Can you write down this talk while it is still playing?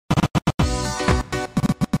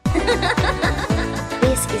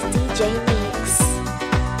Mix.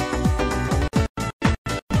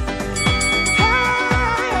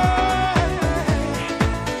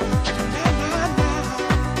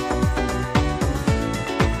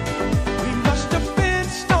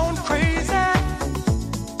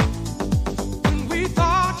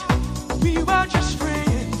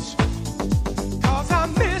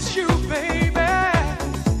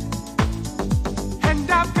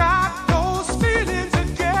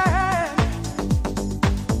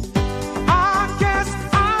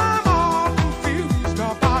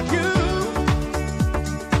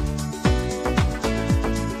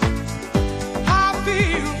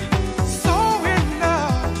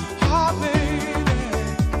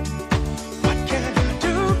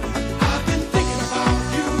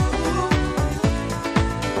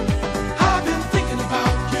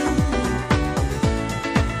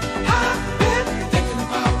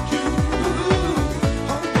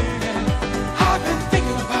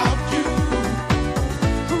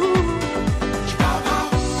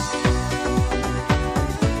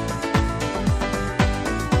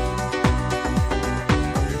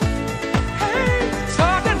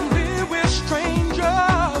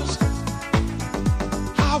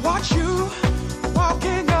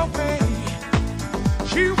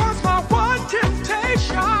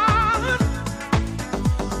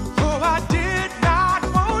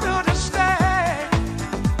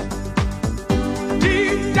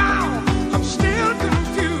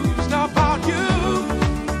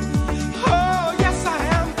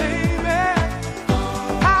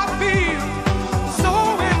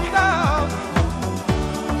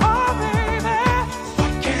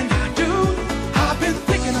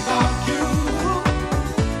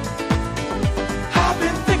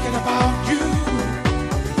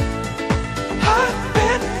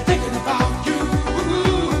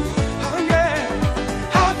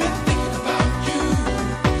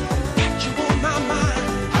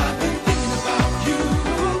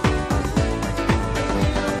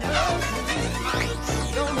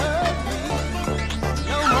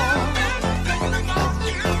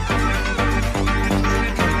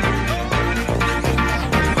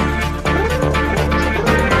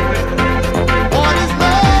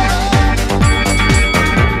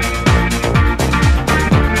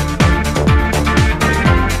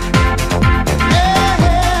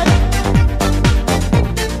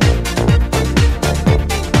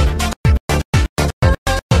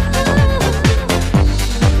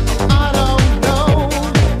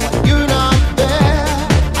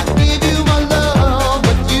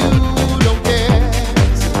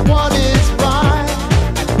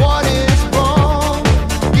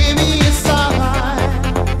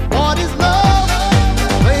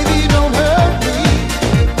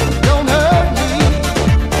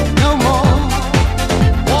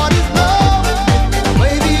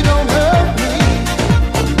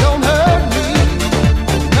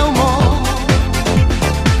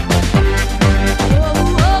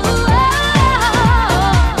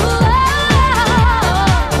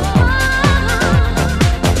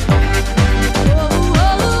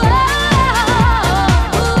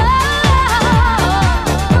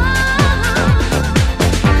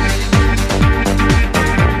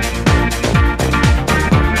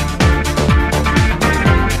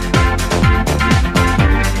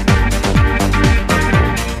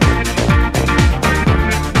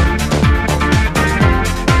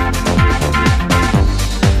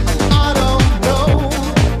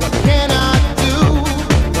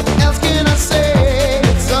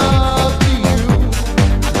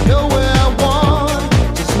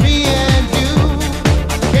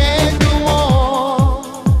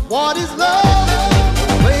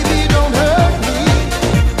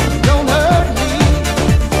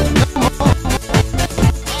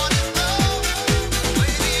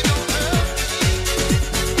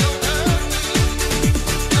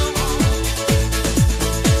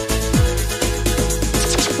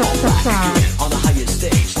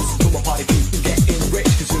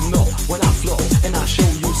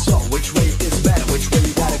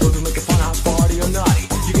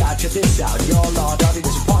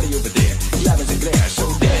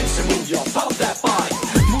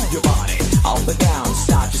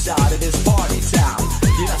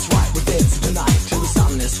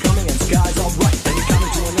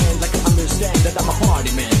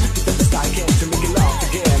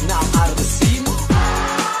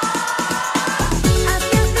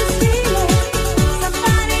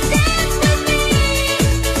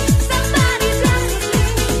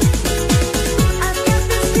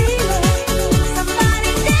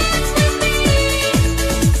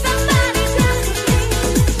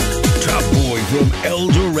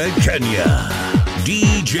 Kenya,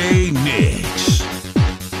 DJ DJ Mix.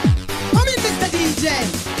 Come in, Mr. DJ.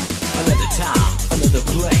 Another time, another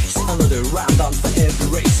place, another round on for every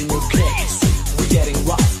race in your case. We're getting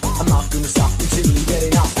rough. I'm not gonna stop until you get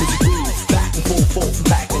enough. Cause you groove back and forth and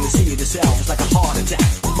back, and you see it yourself. It's like a heart attack.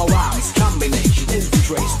 My rhymes combination,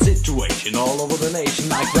 infiltration, situation all over the nation,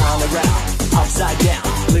 like round and round, upside down,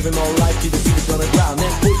 living all life to the feet on the ground.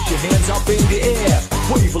 Then put your hands up in the air,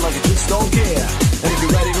 wave like you just don't care. And if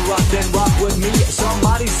you're ready to rock, then rock with me.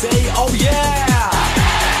 Somebody say, oh yeah,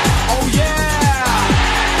 oh yeah,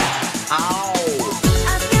 ow.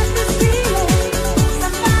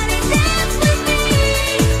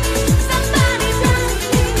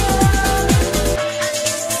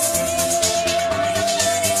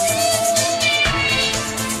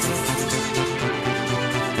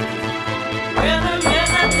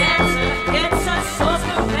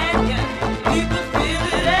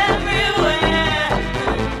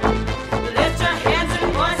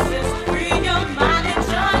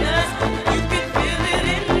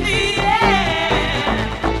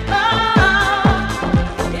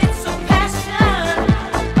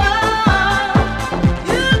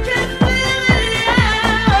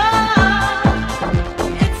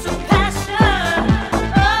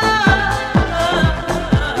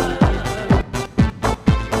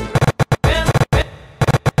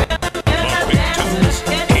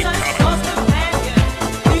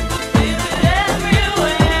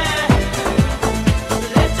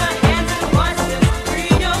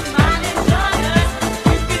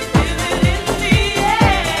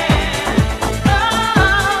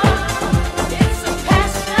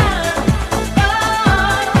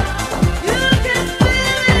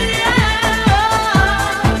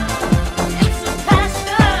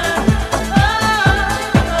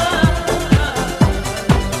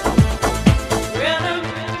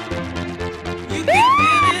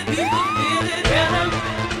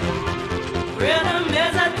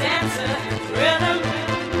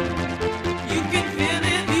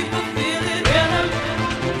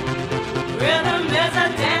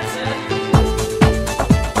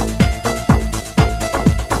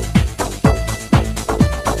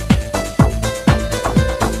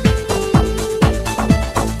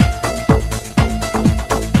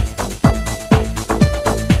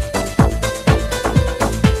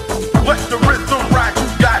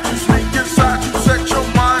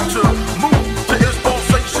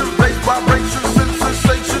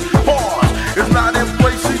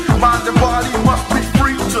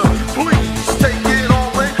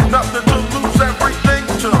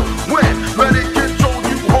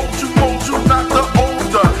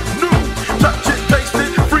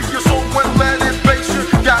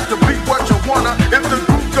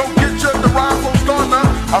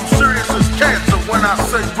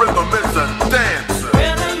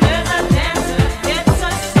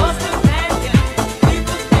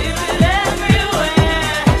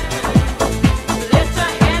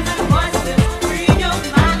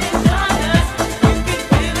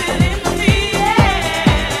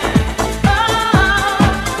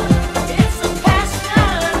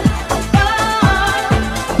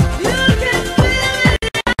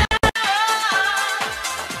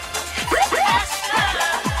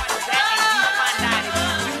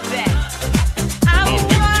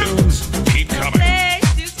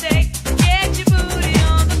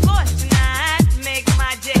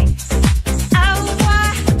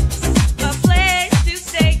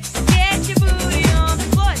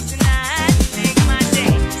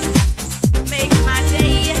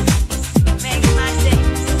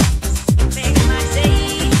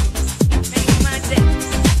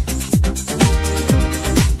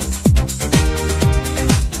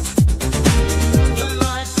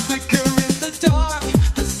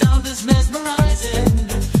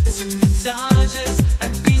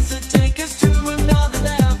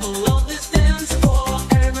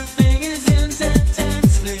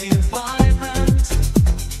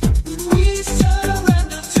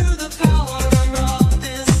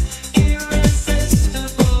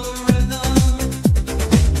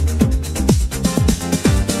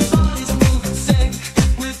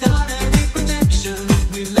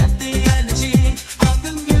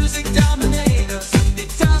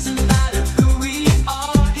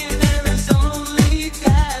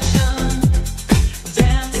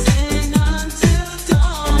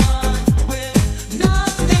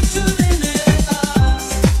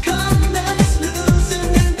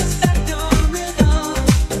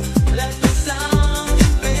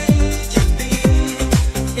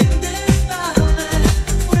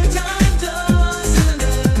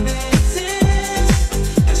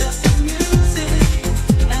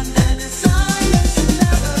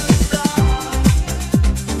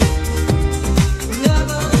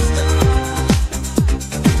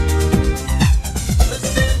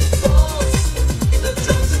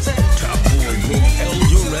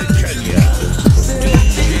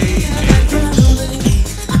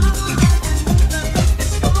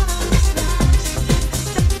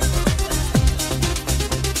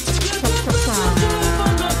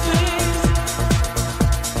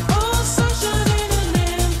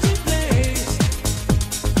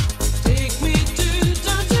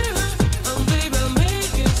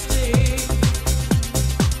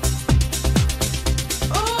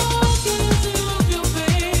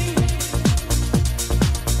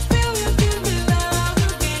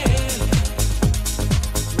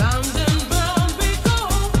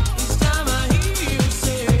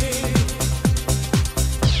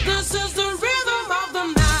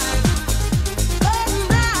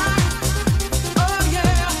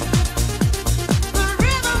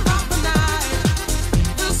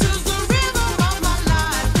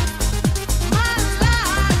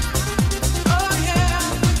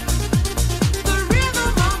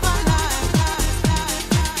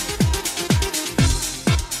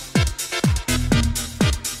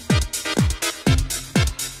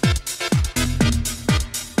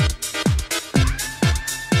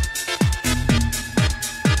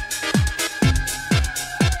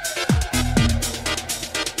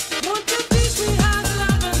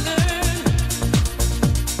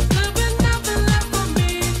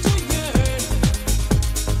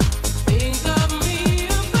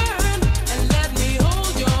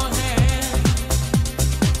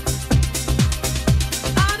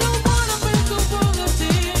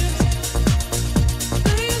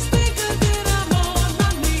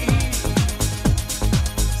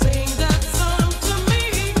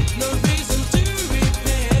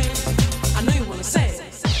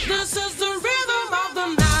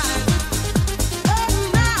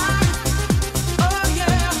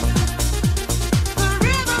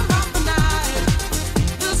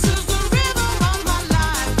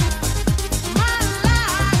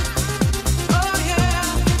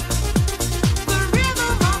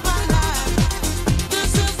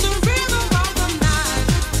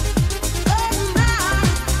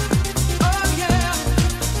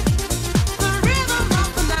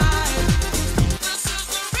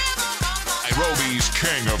 He's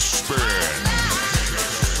king of spin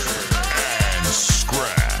and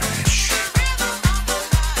scratch.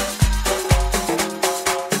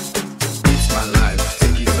 It's my life,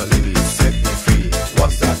 take it or leave it, set me free.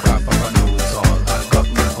 What's that crap? I know it's all. I got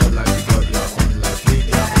my own life, you got your own life. Lead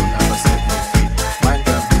your own life, set me free. Mind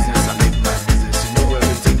your business and live my business. You know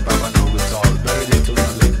everything, Papa know it's all. Very little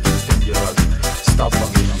knowledge is dangerous. Stop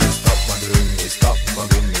bugging me, stop bothering me, stop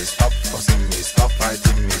bugging me, stop fussing me, stop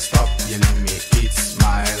fighting me, stop yelling me. It's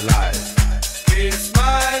my life. It's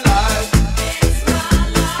my life. It's my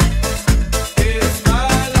life. It's my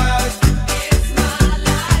life.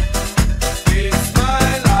 It's my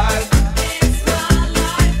life. It's my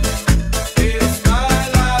life. It's my life. It's my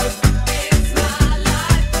life. It's my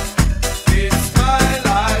life. It's my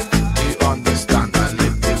life. Do you understand? I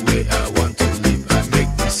live the way I want to live. I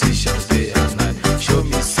make decisions day and night. Show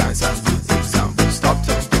me signs and good examples. Stop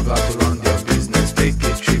telling people how to run their business. Take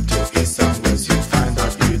a trip to east and west. You find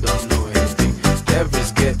out you don't know anything.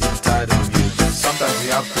 Devil's getting tired of you. Sometimes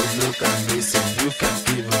you have to look and listen. You can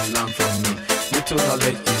even learn from me. Little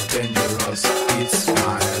knowledge is dangerous. It's my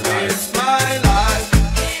life. It's my life.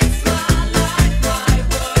 It's my life, my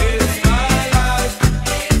world. It's my life.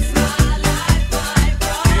 It's my life, my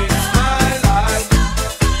brother. It's my life. Stop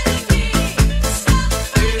fighting me. Stop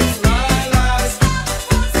it's my life. Stop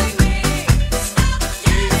forcing me. Stop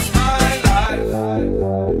it's my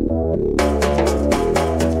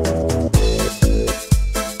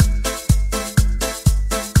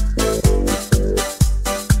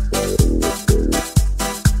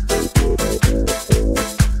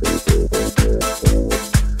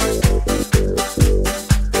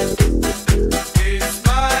It's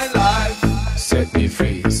my life. Set me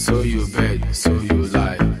free, so you beg, so you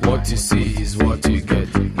lie. What you see is what you get.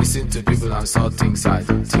 Listen to people and saw things I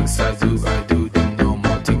do, them no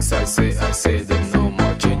more. Things I say them no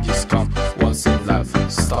more. Changes come once in life.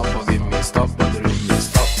 Stop bugging me, stop bothering me,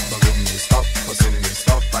 stop bugging me, stop fussing me,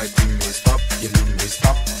 stop fighting me, stop yelling me,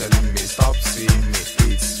 stop telling me, stop seeing me.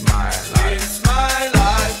 It's my life. It's my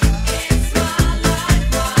life. It's my life,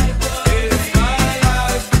 my world. It's my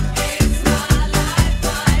life. It's my life,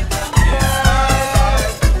 my brother.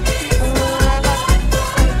 It's my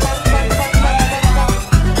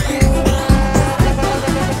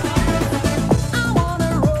I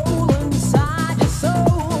wanna roll inside your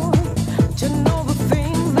soul to know the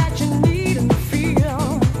things that you need and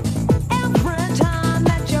feel. Every time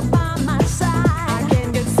that you're by my side, I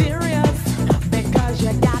can get serious because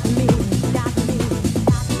you got me, got me.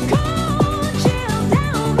 Cold chill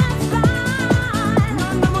down my spine, no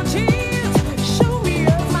more tears, show me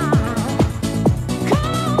your mind.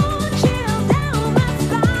 Cold chill down my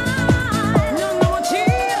spine, no more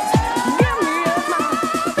tears, give me your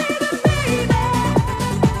smile. Baby, baby,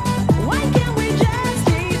 why can't we just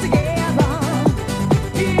stay together?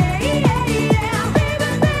 Yeah, yeah, yeah. Baby,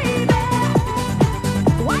 baby,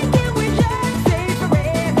 why can't we just stay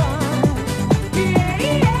forever? Yeah,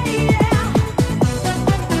 yeah, yeah.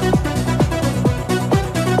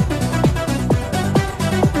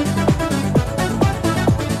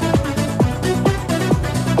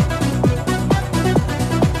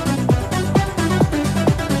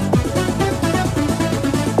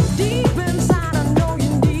 Deep inside, I know you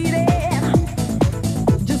need it.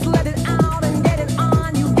 Just let it out and get it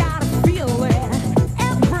on. You gotta feel it.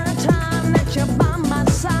 Every time that you're by my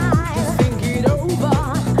side, think it over.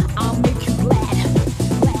 I'll make you glad,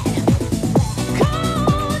 glad.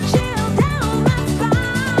 Cold chill down my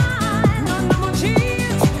spine. No more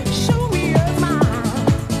tears. Show me your smile.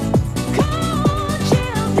 Cold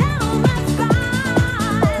chill down my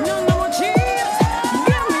spine. No more tears.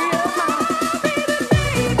 Give me your smile. Baby,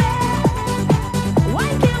 baby, why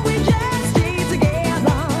can't we just stay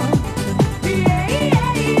together? Yeah,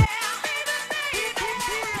 yeah, yeah.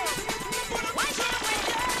 Why can't we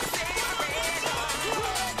just stay forever?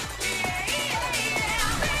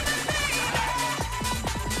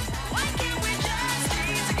 Why can't we just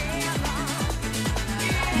stay together?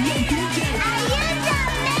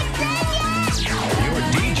 Your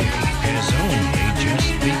DJ has only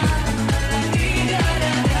just begun.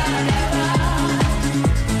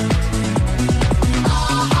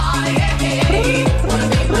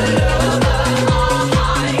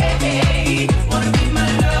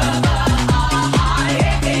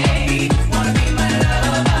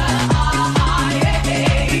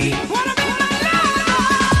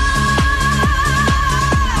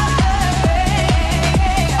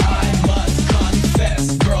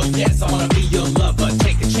 confess, girl, yes, I wanna be your lover.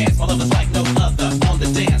 Take a chance, my love is like no other. On the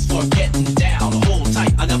dance floor, getting down. Hold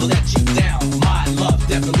tight, I never let you down. My love,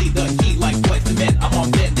 definitely the key. Like boys to men, I'm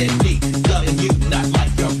on bended knee. Loving you, not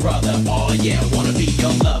like your brother. Oh yeah, wanna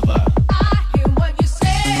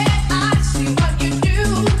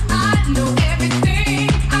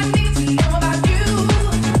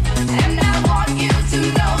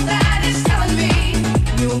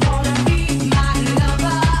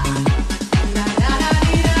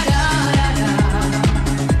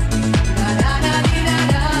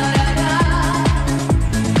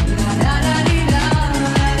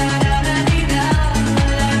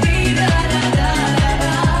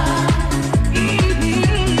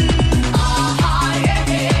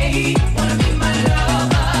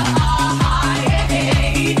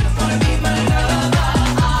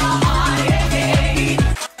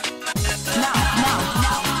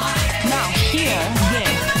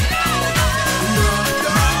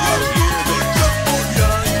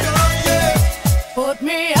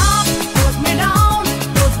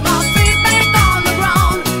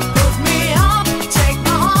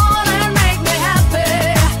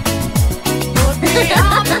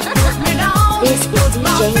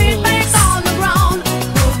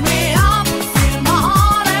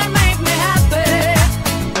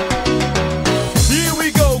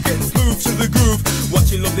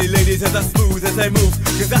smooth as they move,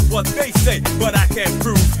 cause that's what they say, but I can't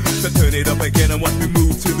prove. So turn it up again and watch me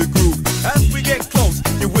move to the groove. As we get close,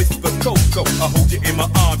 you whisper Coco, I hold you in my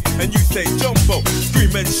arms and you say Jumbo.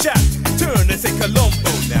 Scream and shout, turn and say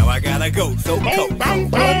Colombo. Now I gotta go, so Coco.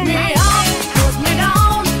 Put me up, put me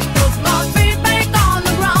down, put my feet back on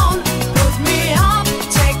the ground. Put me up,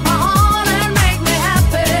 take my heart and make me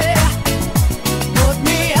happy. Put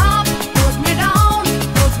me up, put me down,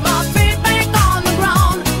 put my feet back on the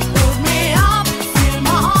ground. Put me up, feel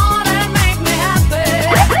my heart and make me happy.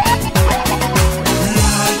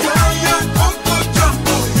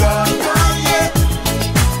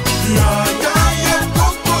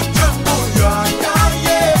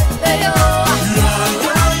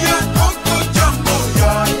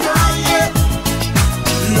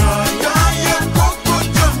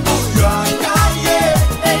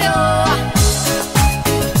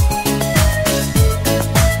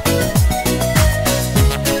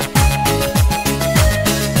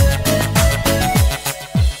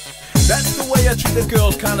 That's the way I treat the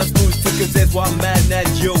girls, kinda smooth too, cause there's one man that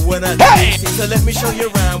you wanna dance. So let me show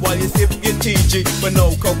you around while you sip your TG. But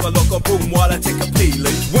no coca loco boom while I take a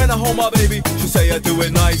peeling. When I hold my baby, she say I do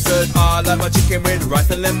it nicer. I like my chicken with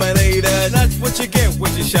rice and lemonade, and that's what you get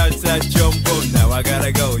when you shout that Jumbo. Now I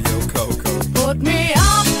gotta go.